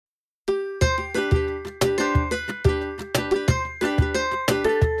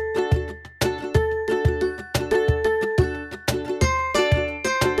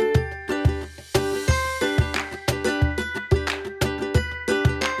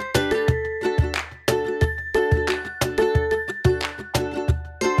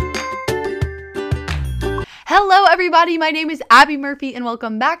Hello, everybody. My name is Abby Murphy, and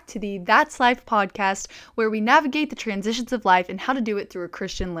welcome back to the That's Life podcast, where we navigate the transitions of life and how to do it through a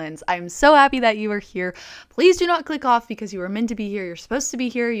Christian lens. I am so happy that you are here. Please do not click off because you are meant to be here. You're supposed to be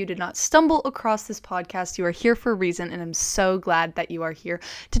here. You did not stumble across this podcast. You are here for a reason, and I'm so glad that you are here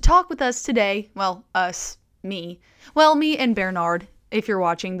to talk with us today. Well, me and Bernard. If you're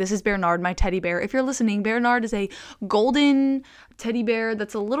watching, this is Bernard, my teddy bear. If you're listening, Bernard is a golden teddy bear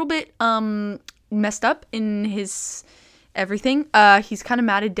that's a little bit, messed up in his everything. He's kind of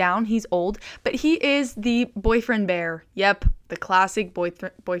matted down. He's old, but he is the boyfriend bear. Yep, the classic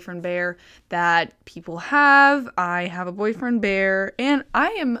boyfriend bear that people have. I have a boyfriend bear, and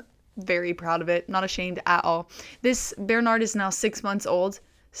I am very proud of it. Not ashamed at all. This Bernard is now 6 months old,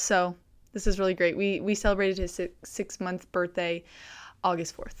 so this is really great. We celebrated his 6-month birthday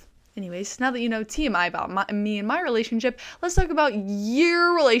August 4th. Anyways, now that you know TMI about me and my relationship, let's talk about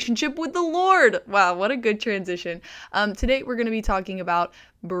your relationship with the Lord. Wow, what a good transition. Today we're going to be talking about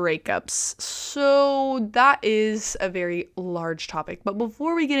breakups. So that is a very large topic. But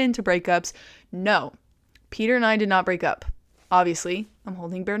before we get into breakups, no, Peter and I did not break up. Obviously, I'm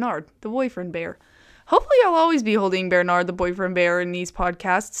holding Bernard, the boyfriend bear. Hopefully I'll always be holding Bernard, the boyfriend bear, in these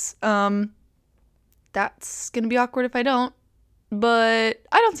podcasts. That's going to be awkward if I don't. But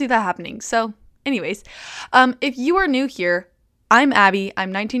I don't see that happening. So anyways, if you are new here, I'm Abby. I'm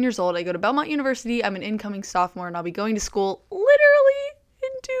 19 years old. I go to Belmont University. I'm an incoming sophomore, and I'll be going to school literally in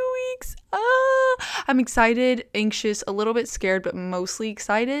 2 weeks. I'm excited, anxious, a little bit scared, but mostly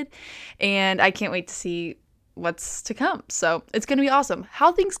excited. And I can't wait to see what's to come. So it's going to be awesome.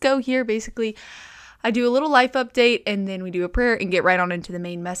 How things go here, basically, I do a little life update, and then we do a prayer and get right on into the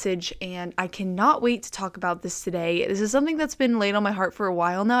main message, and I cannot wait to talk about this today. This is something that's been laid on my heart for a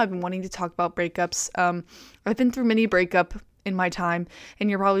while now. I've been wanting to talk about breakups. I've been through many breakup in my time,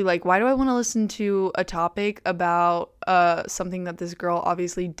 and you're probably like, why do I want to listen to a topic about something that this girl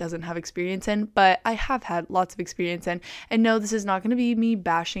obviously doesn't have experience in? But I have had lots of experience in, and no, this is not going to be me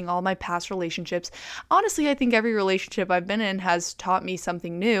bashing all my past relationships. Honestly, I think every relationship I've been in has taught me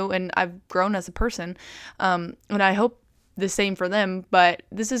something new, and I've grown as a person, and I hope the same for them. But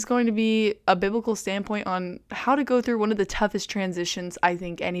this is going to be a biblical standpoint on how to go through one of the toughest transitions I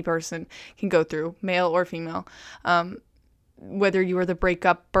think any person can go through, male or female. Whether you are the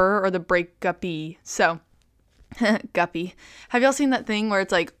breakupper or the breakuppy. So, guppy. Have y'all seen that thing where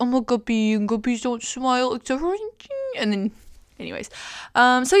it's like, I'm a guppy and guppies don't smile except for... And then, anyways.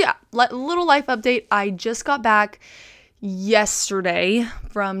 So yeah, little life update. I just got back yesterday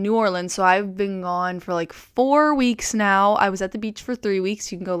from New Orleans. So I've been gone for like 4 weeks now. I was at the beach for 3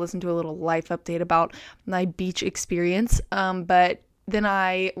 weeks. You can go listen to a little life update about my beach experience. But then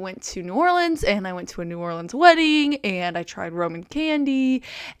I went to New Orleans, and I went to a New Orleans wedding, and I tried Roman candy,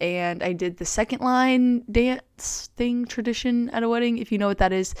 and I did the second line dance thing tradition at a wedding, if you know what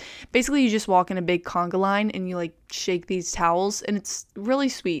that is. Basically, you just walk in a big conga line, and you like shake these towels, and it's really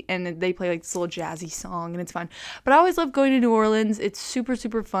sweet, and they play like this little jazzy song, and it's fun. But I always love going to New Orleans. It's super,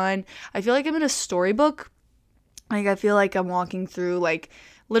 super fun. I feel like I'm in a storybook. Like, I feel like I'm walking through, like,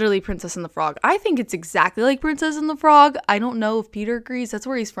 literally Princess and the Frog. I think it's exactly like Princess and the Frog. I don't know if Peter agrees. That's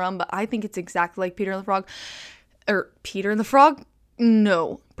where he's from, but I think it's exactly like Peter and the Frog. Or Peter and the Frog?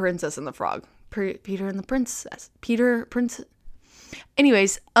 No, Princess and the Frog. Peter and the Princess. Princess.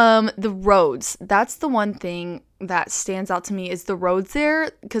 Anyways, the roads. That's the one thing that stands out to me is the roads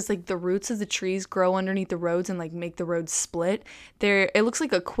there, because like the roots of the trees grow underneath the roads and like make the roads split. It looks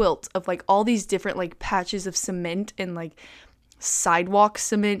like a quilt of like all these different like patches of cement and like sidewalk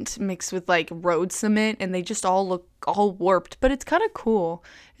cement mixed with like road cement, and they just all look all warped, but it's kind of cool.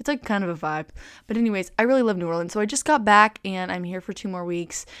 It's like kind of a vibe. But anyways, I really love New Orleans. So I just got back, and I'm here for 2 more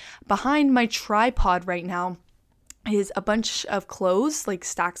weeks. Behind my tripod right now is a bunch of clothes, like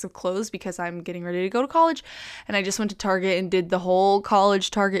stacks of clothes, because I'm getting ready to go to college, and I just went to Target and did the whole college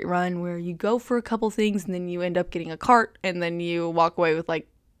Target run where you go for a couple things and then you end up getting a cart, and then you walk away with like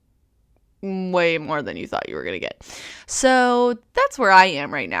way more than you thought you were gonna get. So that's where I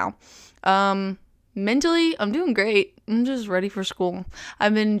am right now. Mentally, I'm doing great. I'm just ready for school.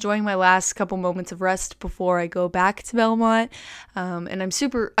 I've been enjoying my last couple moments of rest before I go back to Belmont. And I'm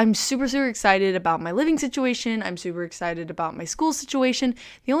super excited about my living situation. I'm super excited about my school situation.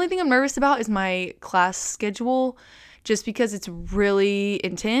 The only thing I'm nervous about is my class schedule, just because it's really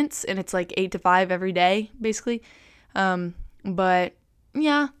intense and it's like 8 to 5 every day, basically. But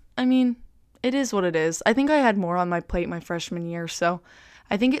yeah, I mean, it is what it is. I think I had more on my plate my freshman year, so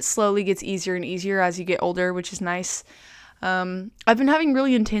I think it slowly gets easier and easier as you get older, which is nice. I've been having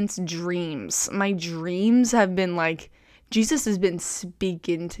really intense dreams. My dreams have been like, Jesus has been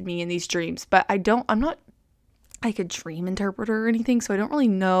speaking to me in these dreams, but I'm not like a dream interpreter or anything, so I don't really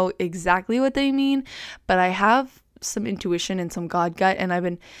know exactly what they mean, but I have some intuition and some God gut, and I've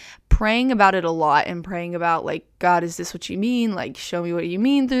been praying about it a lot and praying about, like, God, is this what you mean? Like, show me what you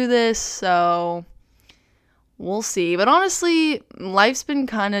mean through this. So we'll see. But honestly, life's been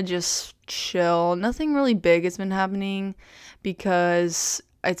kind of just chill. Nothing really big has been happening because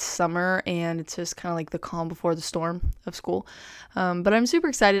it's summer and it's just kind of like the calm before the storm of school. But I'm super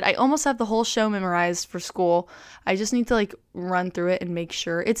excited. I almost have the whole show memorized for school. I just need to like run through it and make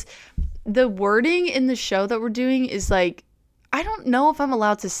sure. It's the wording in the show that we're doing is like, I don't know if I'm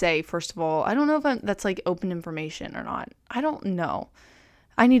allowed to say, first of all. I don't know if that's like open information or not. I don't know.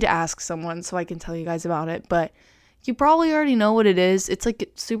 I need to ask someone so I can tell you guys about it, but you probably already know what it is. It's like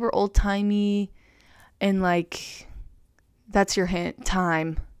super old-timey and like, that's your hint,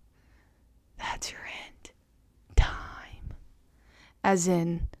 time. That's your hint, time. As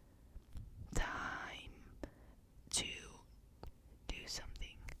in, time to do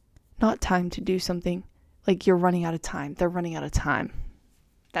something. Not time to do something. Like you're running out of time. They're running out of time.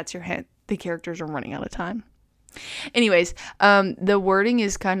 That's your hint. The characters are running out of time. Anyways, the wording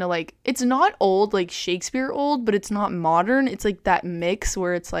is kind of like, it's not old, like Shakespeare old, but it's not modern. It's like that mix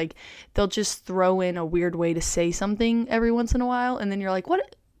where it's like, they'll just throw in a weird way to say something every once in a while. And then you're like,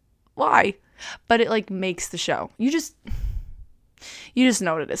 what? Why? But it like makes the show. You just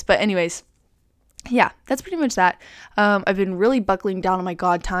know what it is. But anyways, yeah, that's pretty much that. I've been really buckling down on my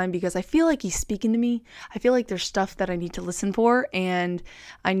God time because I feel like he's speaking to me. I feel like there's stuff that I need to listen for and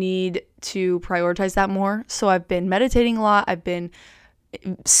I need to prioritize that more. So I've been meditating a lot. I've been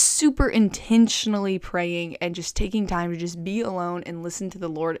super intentionally praying and just taking time to just be alone and listen to the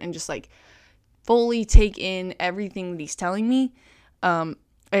Lord and just like fully take in everything that he's telling me.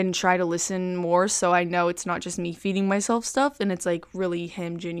 And try to listen more so I know it's not just me feeding myself stuff and it's like really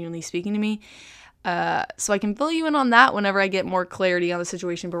him genuinely speaking to me. So I can fill you in on that whenever I get more clarity on the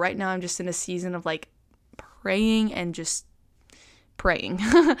situation. But right now I'm just in a season of like praying and just praying.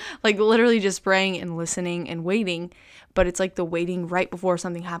 Like literally just praying and listening and waiting. But it's like the waiting right before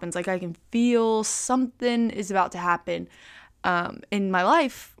something happens. Like I can feel something is about to happen in my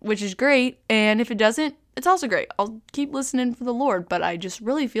life, which is great. And if it doesn't, it's also great. I'll keep listening for the Lord. But I just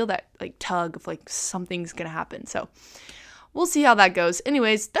really feel that like tug of like something's going to happen. So we'll see how that goes.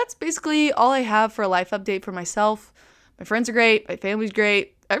 Anyways, that's basically all I have for a life update for myself. My friends are great. My family's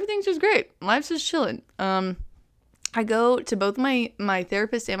great. Everything's just great. Life's just chilling. I go to both my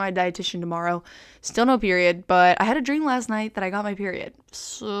therapist and my dietitian tomorrow. Still no period, but I had a dream last night that I got my period.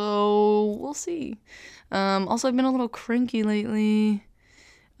 So we'll see. Also, I've been a little cranky lately.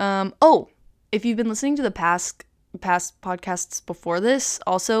 If you've been listening to the past podcasts before this,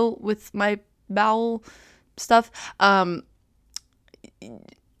 also with my bowel stuff, I'm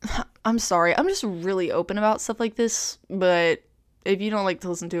sorry. I'm just really open about stuff like this, but if you don't like to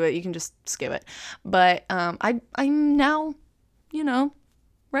listen to it, you can just skip it. But I'm now,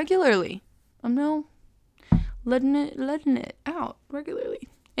 regularly. I'm now letting it out regularly.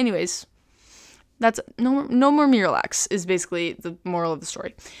 Anyways, that's no more Miralax is basically the moral of the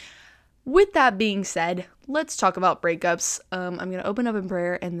story. With that being said, let's talk about breakups. I'm going to open up in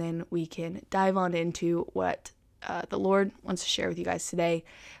prayer and then we can dive on into what the Lord wants to share with you guys today.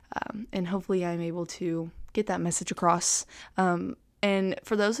 And hopefully I'm able to get that message across. And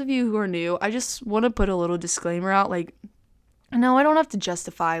for those of you who are new, I just want to put a little disclaimer out. Like, no, I don't have to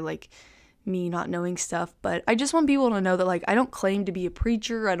justify like me not knowing stuff, but I just want people to know that like I don't claim to be a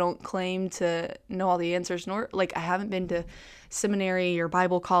preacher. I don't claim to know all the answers, nor like I haven't been to seminary or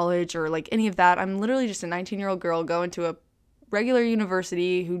Bible college or like any of that. I'm literally just a 19-year-old girl going to a regular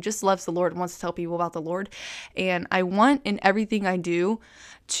university who just loves the Lord and wants to tell people about the Lord. And I want in everything I do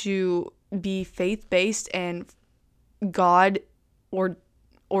to be faith-based and God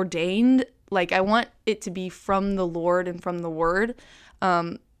ordained. Like I want it to be from the Lord and from the Word.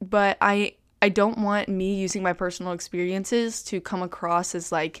 But I don't want me using my personal experiences to come across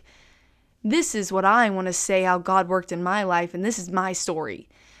as like, this is what I want to say how God worked in my life and this is my story.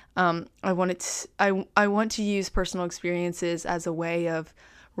 I want to use personal experiences as a way of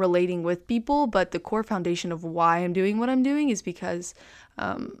relating with people, but the core foundation of why I'm doing what I'm doing is because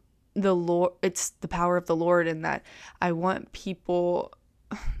the Lord, it's the power of the Lord, and that I want people.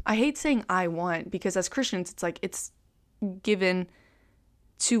 I hate saying I want, because as Christians it's like it's given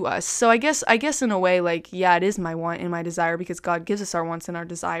to us. So I guess in a way, like, yeah, it is my want and my desire, because God gives us our wants and our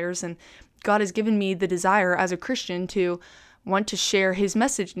desires, and God has given me the desire as a Christian to want to share his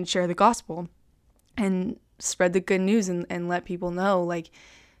message and share the gospel and spread the good news and let people know, like,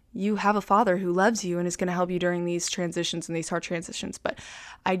 you have a father who loves you and is going to help you during these transitions and these hard transitions. But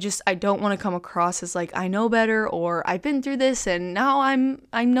I don't want to come across as like I know better, or I've been through this and now I'm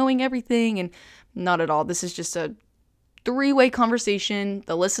knowing everything, and not at all. This is just a three-way conversation,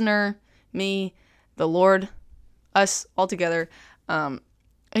 the listener, me, the Lord, us all together. And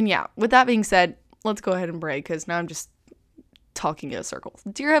yeah, with that being said, let's go ahead and pray, because now I'm just talking in a circle.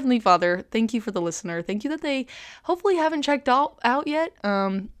 Dear Heavenly Father, thank you for the listener. Thank you that they hopefully haven't checked out yet,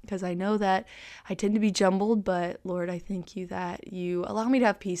 because I know that I tend to be jumbled, but Lord, I thank you that you allow me to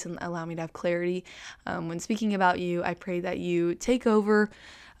have peace and allow me to have clarity. When speaking about you, I pray that you take over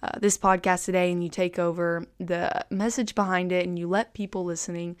this podcast today, and you take over the message behind it, and you let people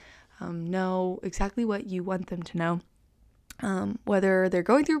listening know exactly what you want them to know. Whether they're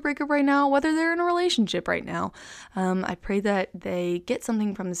going through a breakup right now, whether they're in a relationship right now. I pray that they get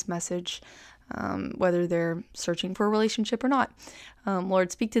something from this message, whether they're searching for a relationship or not.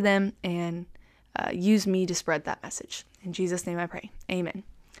 Lord, speak to them and use me to spread that message. In Jesus' name I pray. Amen.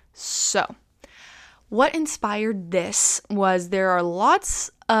 So, what inspired this was there are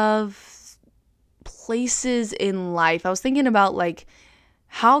lots of places in life. I was thinking about, like,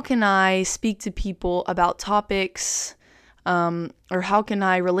 how can I speak to people about topics, or how can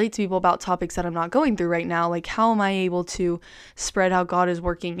I relate to people about topics that I'm not going through right now? Like, how am I able to spread how God is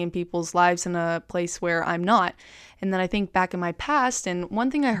working in people's lives in a place where I'm not? And then I think back in my past, and one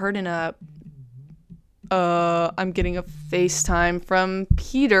thing I heard in I'm getting a FaceTime from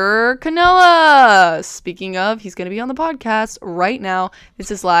Peter Canella. Speaking of, he's going to be on the podcast right now.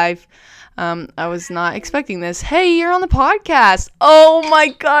 This is live. I was not expecting this. Hey, you're on the podcast. Oh my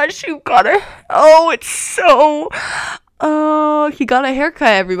gosh, it's so... Oh, he got a haircut,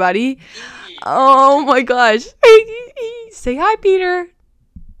 everybody. Oh my gosh. Hey, say hi, Peter.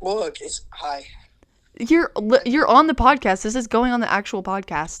 Look, it's hi. You're on the podcast. This is going on the actual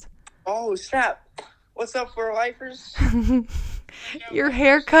podcast. Oh, snap. What's up, for lifers? Your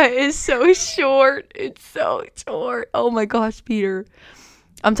haircut is so short. It's so short. Oh my gosh, Peter.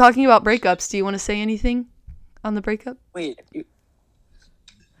 I'm talking about breakups. Do you want to say anything on the breakup? Wait.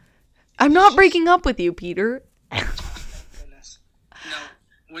 I'm not breaking up with you, Peter. No.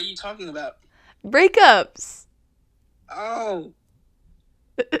 What are you talking about? Breakups. Oh.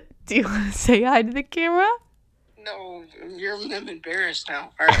 Do you want to say hi to the camera? No, I'm embarrassed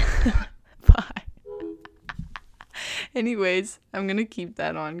now. All right. Bye. Anyways, I'm going to keep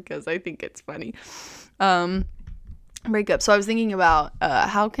that on because I think it's funny. Breakup. So I was thinking about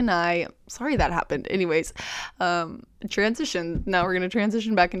how can I... Sorry that happened. Anyways, transition. Now we're going to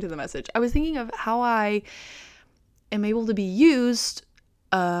transition back into the message. I was thinking of how I am able to be used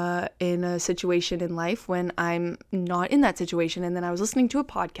in a situation in life when I'm not in that situation. And then I was listening to a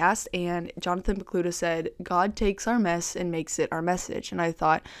podcast, and Jonathan Pokluda said, God takes our mess and makes it our message. And I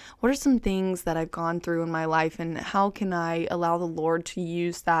thought, what are some things that I've gone through in my life, and how can I allow the Lord to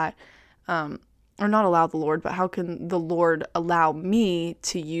use that, or not allow the Lord, but how can the Lord allow me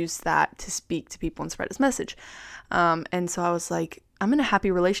to use that to speak to people and spread his message? And so I was like, I'm in a happy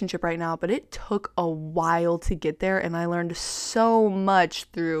relationship right now, but it took a while to get there, and I learned so much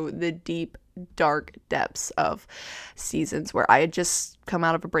through the deep, dark depths of seasons where I had just come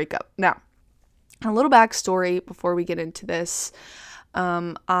out of a breakup. Now, a little backstory before we get into this.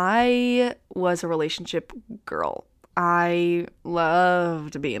 I was a relationship girl. I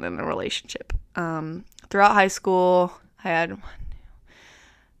loved being in a relationship. Throughout high school, I had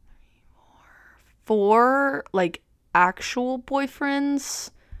 4 like actual boyfriends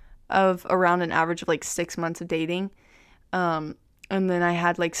of around an average of like 6 months of dating. And then I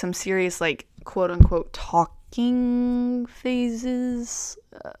had like some serious like quote unquote talking phases,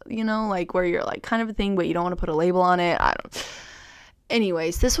 like where you're like kind of a thing, but you don't want to put a label on it.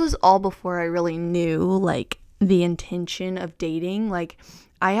 Anyways, this was all before I really knew like the intention of dating. Like,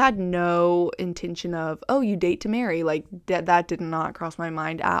 I had no intention of, you date to marry. Like, that did not cross my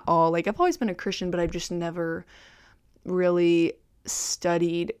mind at all. Like, I've always been a Christian, but I've just never really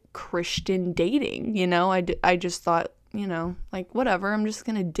studied Christian dating, I just thought, like, whatever, I'm just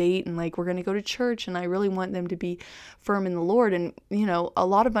gonna date, and like, we're gonna go to church, and I really want them to be firm in the Lord. And, a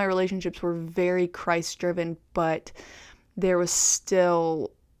lot of my relationships were very Christ-driven, but there was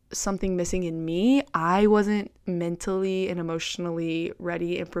still something missing in me. I wasn't mentally and emotionally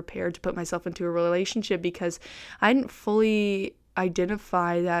ready and prepared to put myself into a relationship because I didn't fully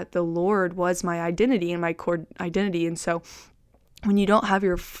identify that the Lord was my identity and my core identity. And so when you don't have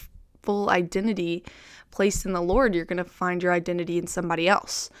your full identity placed in the Lord, you're going to find your identity in somebody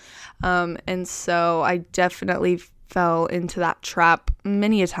else. And so I definitely fell into that trap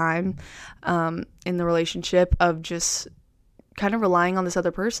many a time in the relationship of just kind of relying on this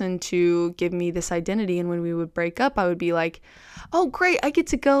other person to give me this identity. And when we would break up, I would be like, oh, great, I get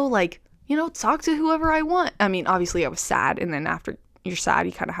to go, like, talk to whoever I want. I mean, obviously I was sad. And then after you're sad,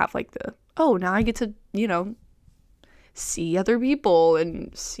 you kind of have like oh, now I get to, see other people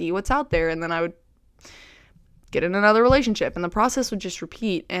and see what's out there. And then I would get in another relationship and the process would just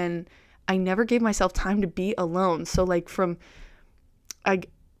repeat. And I never gave myself time to be alone. So like from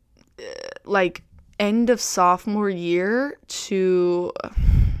end of sophomore year to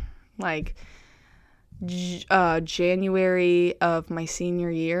like January of my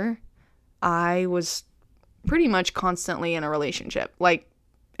senior year, I was pretty much constantly in a relationship,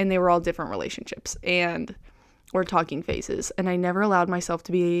 and they were all different relationships or talking phases. And I never allowed myself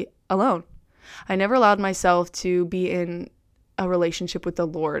to be alone. I never allowed myself to be in a relationship with the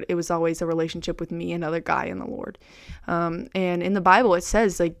Lord. It was always a relationship with me, another guy, and the Lord. And in the Bible, it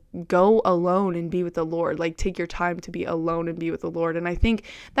says, like, go alone and be with the Lord. Like, take your time to be alone and be with the Lord. And I think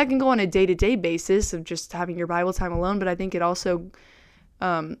that can go on a day-to-day basis of just having your Bible time alone. But I think it also,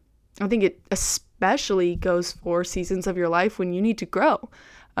 I think it especially goes for seasons of your life when you need to grow.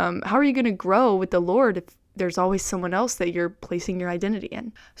 How are you going to grow with the Lord if there's always someone else that you're placing your identity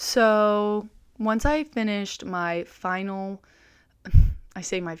in? So once I finished my final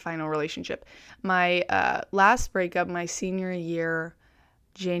relationship, my last breakup, my senior year,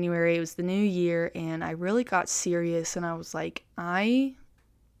 January, it was the new year, and I really got serious, and I was like, I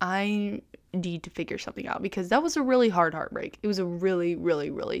need to figure something out, because that was a really hard heartbreak. It was a really,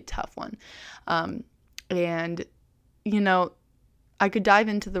 really, really tough one. And, I could dive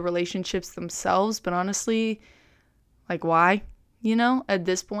into the relationships themselves, but honestly, like, why? At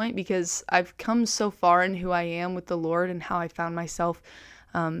this point, because I've come so far in who I am with the Lord and how I found myself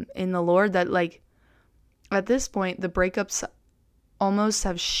in the Lord, that, like, at this point, the breakups almost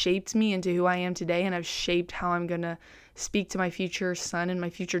have shaped me into who I am today, and have shaped how I'm going to speak to my future son and my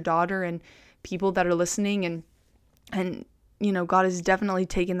future daughter and people that are listening. And God has definitely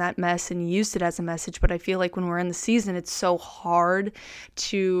taken that mess and used it as a message. But I feel like when we're in the season, it's so hard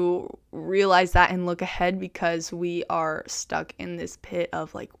to realize that and look ahead, because we are stuck in this pit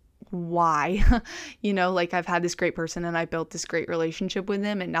of like, why? Like, I've had this great person and I built this great relationship with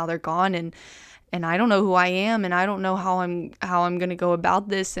them, and now they're gone, and I don't know who I am, and I don't know how I'm going to go about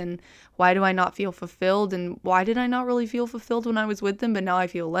this, and why do I not feel fulfilled, and why did I not really feel fulfilled when I was with them, but now I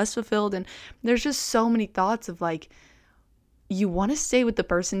feel less fulfilled. And there's just so many thoughts of like, you want to stay with the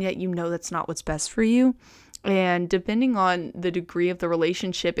person, yet that's not what's best for you. And depending on the degree of the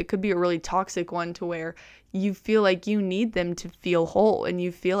relationship, it could be a really toxic one, to where you feel like you need them to feel whole, and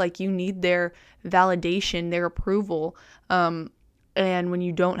you feel like you need their validation, their approval. And when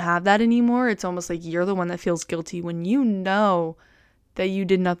you don't have that anymore, it's almost like you're the one that feels guilty, when you know that you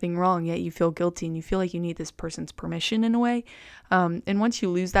did nothing wrong, yet you feel guilty, and you feel like you need this person's permission in a way. And once you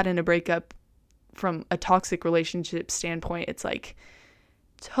lose that in a breakup, from a toxic relationship standpoint, it's like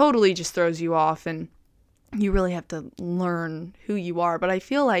totally just throws you off, and you really have to learn who you are. But I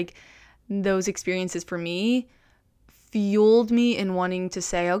feel like those experiences for me fueled me in wanting to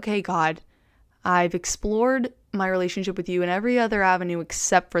say, okay, God, I've explored my relationship with you in every other avenue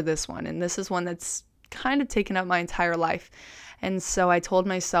except for this one. And this is one that's kind of taken up my entire life. And so I told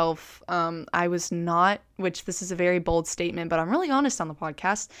myself I was not, which this is a very bold statement, but I'm really honest on the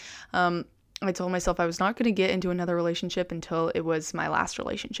podcast. I told myself I was not going to get into another relationship until it was my last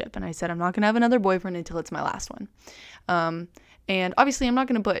relationship. And I said, I'm not going to have another boyfriend until it's my last one. And obviously I'm not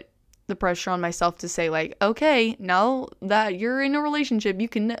going to put the pressure on myself to say like, okay, now that you're in a relationship, you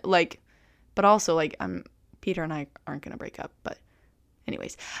can but also like Peter and I aren't going to break up. But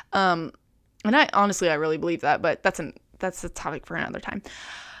anyways, and I really believe that, but that's a topic for another time.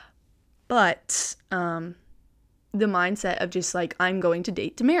 But the mindset of just like, I'm going to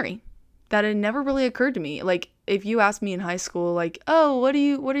date to marry, that had never really occurred to me. Like, if you asked me in high school, like, oh, what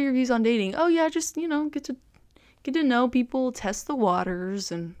are your views on dating? Oh yeah, just, get to know people, test the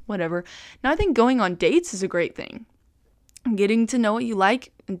waters and whatever. Now I think going on dates is a great thing. Getting to know what you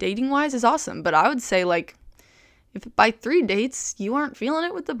like and dating wise is awesome. But I would say like, if by 3 dates you aren't feeling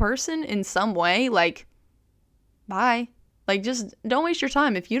it with the person in some way, like, bye. Like, just don't waste your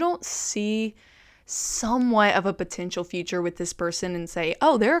time. If you don't see somewhat of a potential future with this person and say,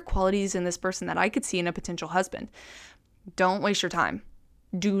 oh, there are qualities in this person that I could see in a potential husband, don't waste your time.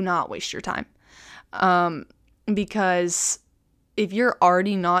 Do not waste your time. Because if you're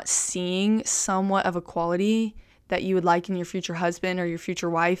already not seeing somewhat of a quality that you would like in your future husband or your future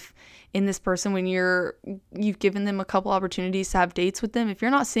wife in this person, when you've given them a couple opportunities to have dates with them, if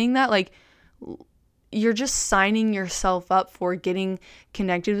you're not seeing that, like, you're just signing yourself up for getting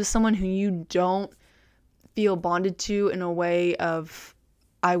connected with someone who you don't feel bonded to in a way of,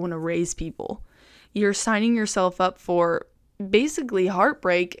 I want to raise people. You're signing yourself up for basically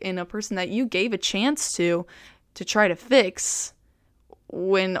heartbreak in a person that you gave a chance to try to fix,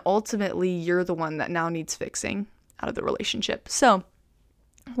 when ultimately you're the one that now needs fixing out of the relationship. So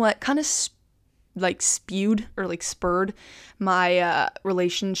what kind of spewed or spurred my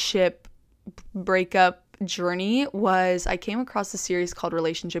relationship breakup journey was, I came across a series called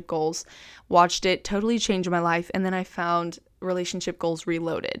Relationship Goals, watched it, totally changed my life, and then I found Relationship Goals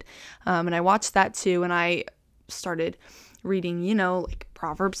Reloaded, and I watched that too, and I started reading,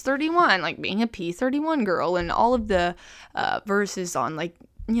 Proverbs 31, being a P31 girl, and all of the verses on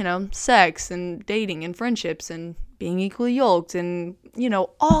sex and dating and friendships and being equally yoked, and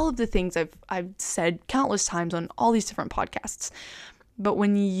all of the things I've said countless times on all these different podcasts. But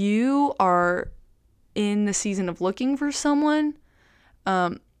when you are in the season of looking for someone,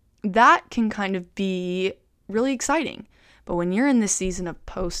 that can kind of be really exciting. But when you're in this season of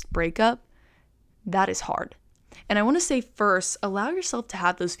post-breakup, that is hard. And I want to say first, allow yourself to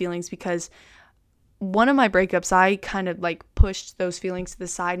have those feelings, because one of my breakups, I kind of pushed those feelings to the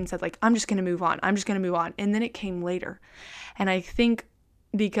side and said I'm just going to move on. I'm just going to move on. And then it came later. And I think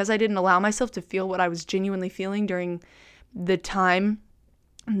because I didn't allow myself to feel what I was genuinely feeling during the time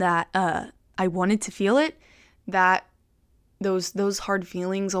that I wanted to feel it, that those hard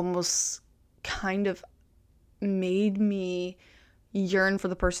feelings almost kind of made me yearn for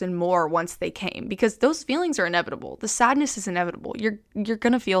the person more once they came, because those feelings are inevitable. The sadness is inevitable. You're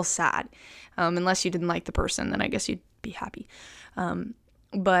gonna feel sad, unless you didn't like the person, then I guess you'd be happy.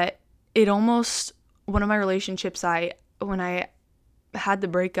 But it almost, one of my relationships, when I had the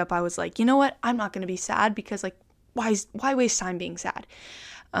breakup, I was like, you know what? I'm not gonna be sad, because why waste time being sad?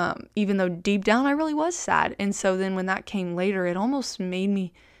 Even though deep down I really was sad. And so then when that came later, it almost made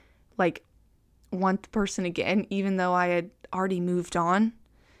me want the person again, even though I had already moved on.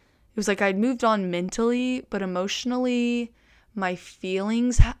 It was I'd moved on mentally, but emotionally my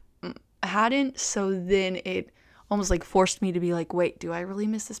feelings hadn't. So then it almost forced me to be wait, do I really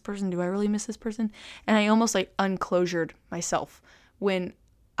miss this person? Do I really miss this person? And I almost unclosured myself, when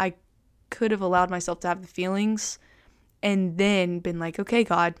I could have allowed myself to have the feelings and then been okay,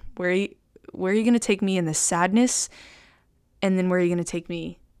 God, where are you going to take me in the sadness? And then where are you going to take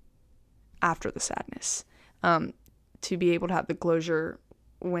me after the sadness? To be able to have the closure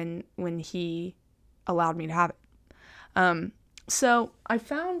when he allowed me to have it. So I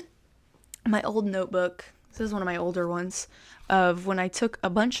found my old notebook. This is one of my older ones, of when I took a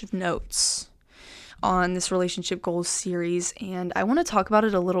bunch of notes on this relationship goals series, and I want to talk about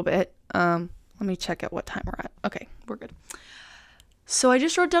it a little bit. Let me check at what time we're at. Okay, we're good. So I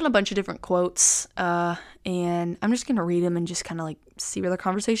just wrote down a bunch of different quotes, and I'm just going to read them and just kind of see where the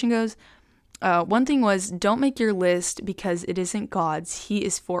conversation goes. One thing was, don't make your list, because it isn't God's. He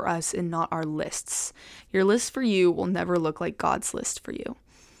is for us and not our lists. Your list for you will never look like God's list for you.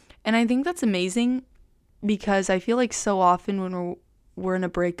 And I think that's amazing, because I feel so often when we're in a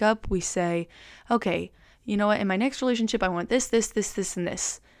breakup, we say, okay, you know what, in my next relationship, I want this, this, this, this, and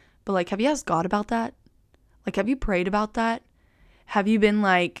this. But have you asked God about that? Have you prayed about that? Have you been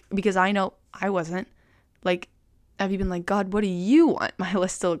because I know I wasn't, have you been God, what do you want my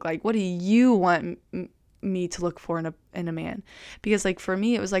list to look like? What do you want me to look for in a man? Because for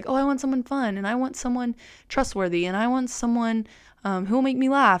me, it was oh, I want someone fun, and I want someone trustworthy, and I want someone who will make me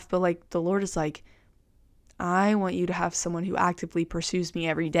laugh. But the Lord is I want you to have someone who actively pursues me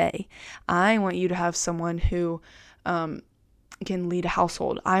every day. I want you to have someone who can lead a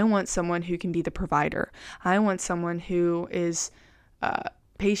household. I want someone who can be the provider. I want someone who is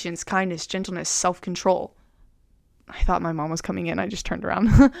patience, kindness, gentleness, self-control. I thought my mom was coming in. I just turned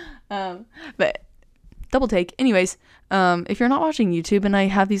around. But double take. Anyways, if you're not watching YouTube and I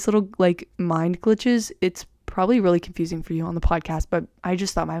have these little mind glitches, it's probably really confusing for you on the podcast, but I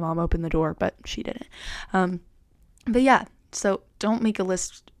just thought my mom opened the door, but she didn't. But yeah, so don't make a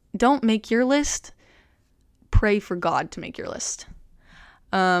list. Don't make your list. Pray for God to make your list.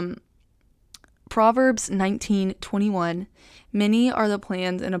 Proverbs 19:21, many are the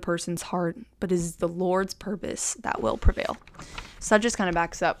plans in a person's heart, but it is the Lord's purpose that will prevail. So that just kind of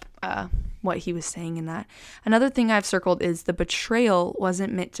backs up what he was saying in that. Another thing I've circled is the betrayal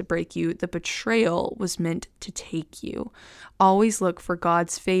wasn't meant to break you. The betrayal was meant to take you. Always look for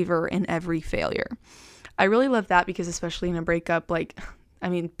God's favor in every failure. I really love that, because especially in a breakup, break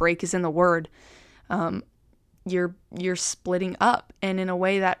is in the word. You're splitting up, and in a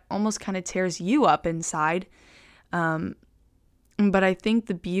way that almost kind of tears you up inside. But I think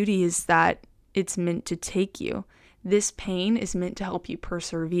the beauty is that it's meant to take you. This pain is meant to help you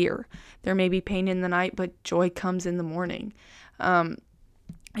persevere. There may be pain in the night, but joy comes in the morning.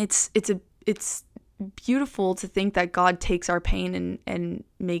 It's beautiful to think that God takes our pain and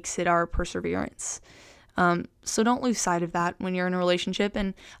makes it our perseverance. So don't lose sight of that when you're in a relationship,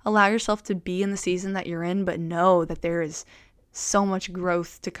 and allow yourself to be in the season that you're in, but know that there is so much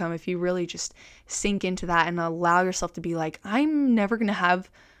growth to come if you really just sink into that and allow yourself to be like, I'm never going to have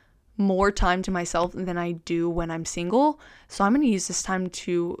more time to myself than I do when I'm single. So I'm going to use this time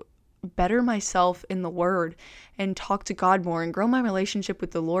to better myself in the Word and talk to God more and grow my relationship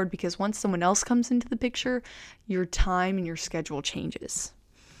with the Lord, because once someone else comes into the picture, your time and your schedule changes.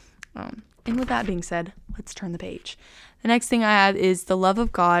 And with that being said, let's turn the page. The next thing I have is the love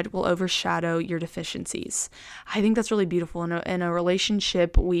of God will overshadow your deficiencies. I think that's really beautiful. In a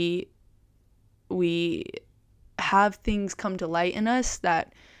relationship, we have things come to light in us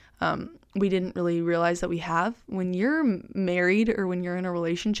that we didn't really realize that we have. When you're married or when you're in a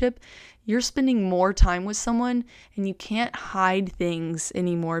relationship, you're spending more time with someone, and you can't hide things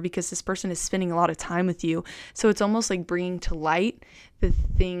anymore because this person is spending a lot of time with you. So it's almost like bringing to light the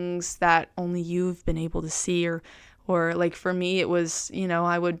things that only you've been able to see, or like for me, it was,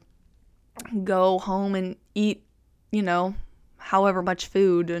 I would go home and eat, however much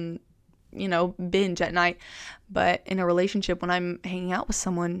food and, binge at night. But in a relationship, when I'm hanging out with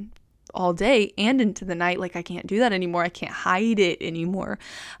someone all day and into the night, like I can't do that anymore. I can't hide it anymore.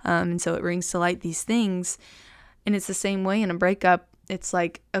 And so it brings to light these things. And it's the same way in a breakup. It's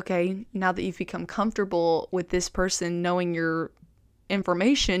like, okay, now that you've become comfortable with this person, knowing your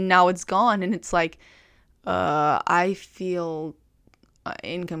information, now it's gone. And it's like, I feel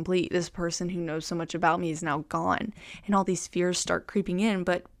incomplete. This person who knows so much about me is now gone. And all these fears start creeping in.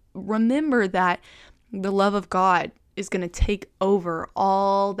 But remember that the love of God is going to take over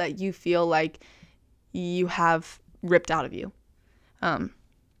all that you feel like you have ripped out of you.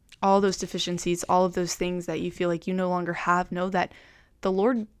 All those deficiencies, all of those things that you feel like you no longer have, know that the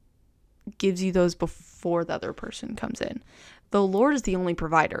Lord gives you those before the other person comes in. The Lord is the only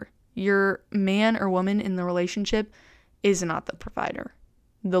provider. Your man or woman in the relationship is not the provider.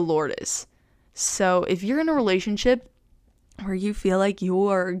 The Lord is. So if you're in a relationship where you feel like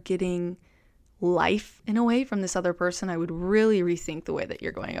you're getting life in a way from this other person, I would really rethink the way that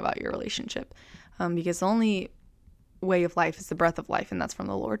you're going about your relationship, because the only way of life is the breath of life, and that's from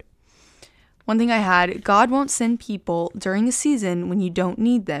the Lord. One thing I had, God won't send people during a season when you don't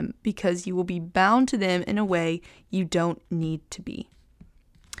need them, because you will be bound to them in a way you don't need to be.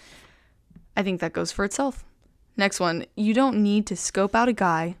 I think that goes for itself. Next one, you don't need to scope out a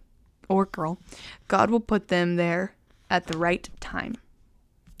guy or girl. God will put them there at the right time.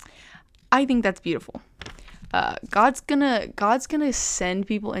 I think that's beautiful. God's gonna send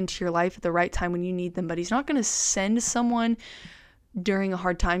people into your life at the right time when you need them, but He's not gonna send someone during a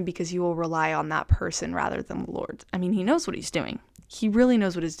hard time because you will rely on that person rather than the Lord. I mean, He knows what He's doing. He really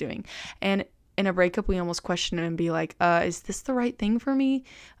knows what He's doing. And in a breakup, we almost question Him and be like, is this the right thing for me?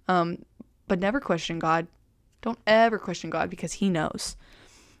 But never question God. Don't ever question God, because He knows.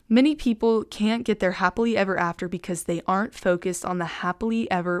 Many people can't get their happily ever after because they aren't focused on the happily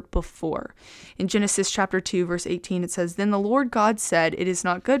ever before. In Genesis chapter 2, verse 18, it says, "Then the Lord God said, 'It is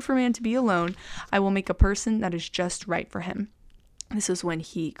not good for man to be alone. I will make a person that is just right for him.'" This was when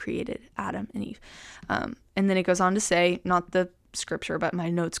He created Adam and Eve. And then it goes on to say, not the scripture, but my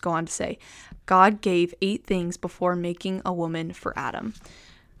notes go on to say, God gave 8 things before making a woman for Adam.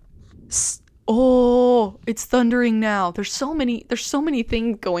 Oh, it's thundering now. There's so many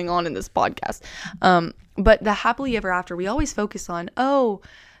things going on in this podcast. But the happily ever after, we always focus on,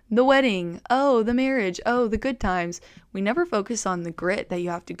 the wedding, the marriage, the good times. We never focus on the grit that you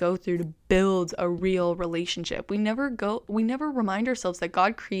have to go through to build a real relationship. We never remind ourselves that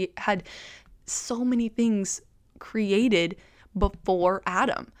God had so many things created before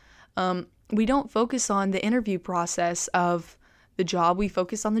Adam. We don't focus on the interview process of the job. We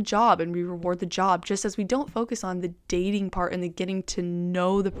focus on the job and we reward the job, just as we don't focus on the dating part and the getting to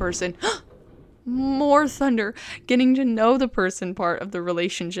know the person. More thunder. Getting to know the person part of the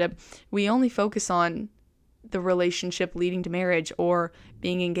relationship. We only focus on the relationship leading to marriage or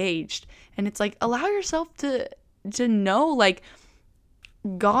being engaged. And it's like, allow yourself to know, like,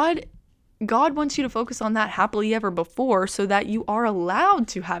 God wants you to focus on that happily ever before so that you are allowed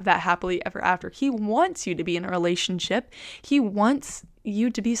to have that happily ever after. He wants you to be in a relationship. He wants you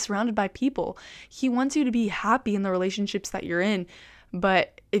to be surrounded by people. He wants you to be happy in the relationships that you're in.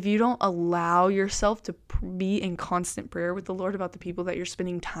 But if you don't allow yourself to be in constant prayer with the Lord about the people that you're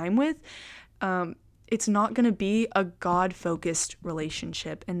spending time with, it's not going to be a God-focused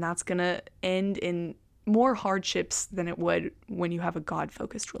relationship. And that's going to end in more hardships than it would when you have a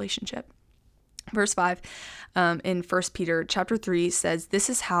God-focused relationship. Verse 5 in 1 Peter chapter 3 says, this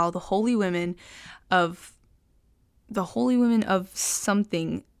is how the holy women of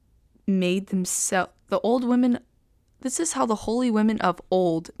something made themselves, this is how the holy women of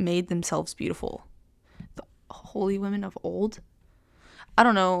old made themselves beautiful. The holy women of old? I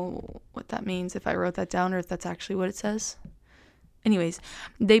don't know what that means, if I wrote that down or if that's actually what it says. Anyways,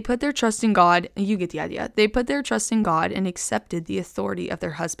 they put their trust in God. You get the idea. They put their trust in God and accepted the authority of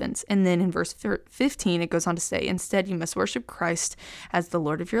their husbands. And then in verse 15, it goes on to say, instead, you must worship Christ as the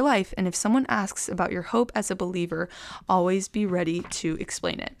Lord of your life. And if someone asks about your hope as a believer, always be ready to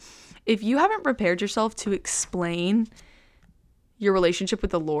explain it. If you haven't prepared yourself to explain your relationship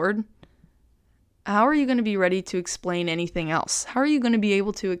with the Lord, how are you going to be ready to explain anything else? How are you going to be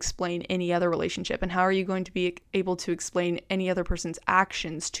able to explain any other relationship? And how are you going to be able to explain any other person's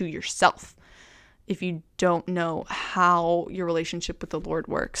actions to yourself if you don't know how your relationship with the Lord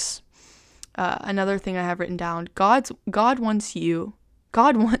works? Another thing I have written down, God wants to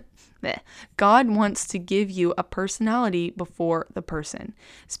give you a personality before the person.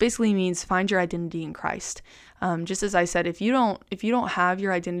 This basically means find your identity in Christ. Just as I said, if you don't have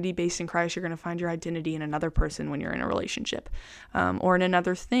your identity based in Christ, you're going to find your identity in another person when you're in a relationship, or in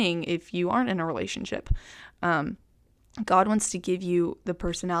another thing if you aren't in a relationship. God wants to give you the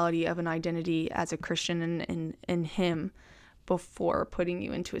personality of an identity as a Christian in Him before putting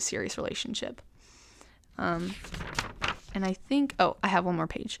you into a serious relationship. And I think, I have one more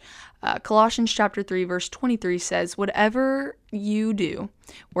page. Colossians chapter 3, verse 23 says, whatever you do,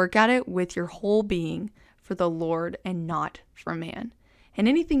 work at it with your whole being for the Lord and not for man. And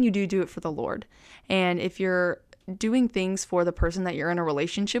anything you do, do it for the Lord. And if you're doing things for the person that you're in a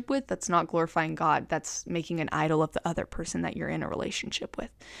relationship with, that's not glorifying God. That's making an idol of the other person that you're in a relationship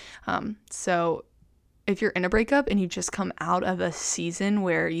with. So if you're in a breakup and you just come out of a season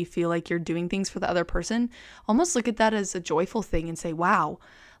where you feel like you're doing things for the other person, almost look at that as a joyful thing and say, wow,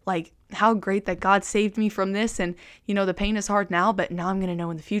 like how great that God saved me from this. And, the pain is hard now, but now I'm going to know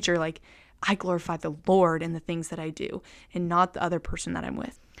in the future, like I glorify the Lord in the things that I do and not the other person that I'm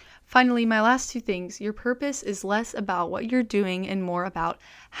with. Finally, my last two things, your purpose is less about what you're doing and more about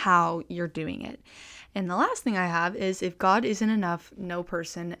how you're doing it. And the last thing I have is if God isn't enough, no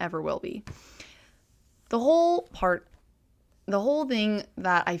person ever will be. The whole thing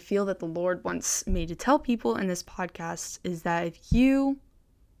that I feel that the Lord wants me to tell people in this podcast is that if you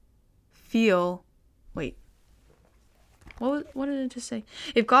feel, what did it just say?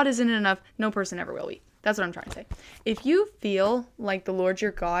 If God isn't enough, no person ever will be. That's what I'm trying to say. If you feel like the Lord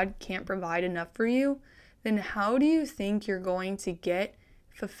your God can't provide enough for you, then how do you think you're going to get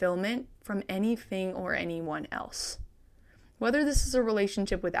fulfillment from anything or anyone else? Whether this is a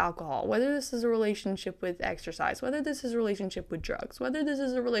relationship with alcohol, whether this is a relationship with exercise, whether this is a relationship with drugs, whether this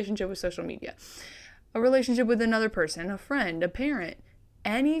is a relationship with social media, a relationship with another person, a friend, a parent,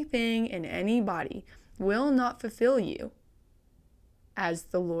 anything and anybody will not fulfill you as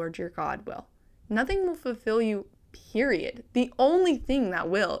the Lord your God will. Nothing will fulfill you, period. The only thing that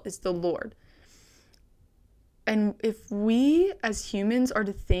will is the Lord. And if we as humans are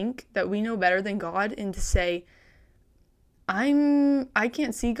to think that we know better than God and to say, I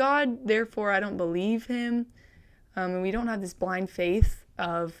can't see God, therefore I don't believe Him. And we don't have this blind faith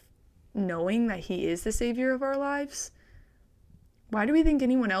of knowing that He is the Savior of our lives. Why do we think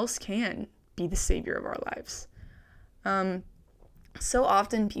anyone else can be the Savior of our lives? So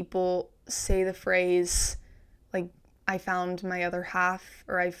often people say the phrase, like, I found my other half,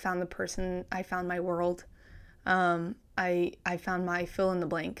 or I found the person, I found my world. I found my fill in the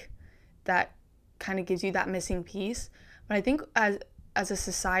blank. That kind of gives you that missing piece. But I think as a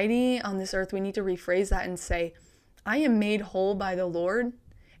society on this earth, we need to rephrase that and say, I am made whole by the Lord,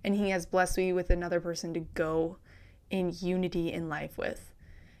 and He has blessed me with another person to go in unity in life with.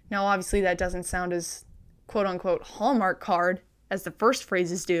 Now, obviously, that doesn't sound as quote-unquote Hallmark card as the first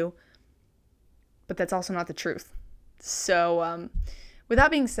phrases do, but that's also not the truth. So with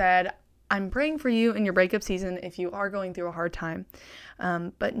that being said, I'm praying for you in your breakup season if you are going through a hard time.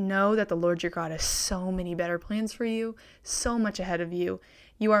 But know that the Lord your God has so many better plans for you, so much ahead of you.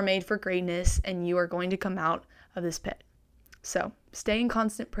 You are made for greatness, and you are going to come out of this pit. So stay in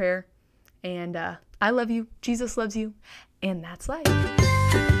constant prayer, and I love you. Jesus loves you, and that's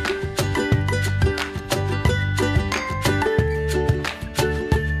life.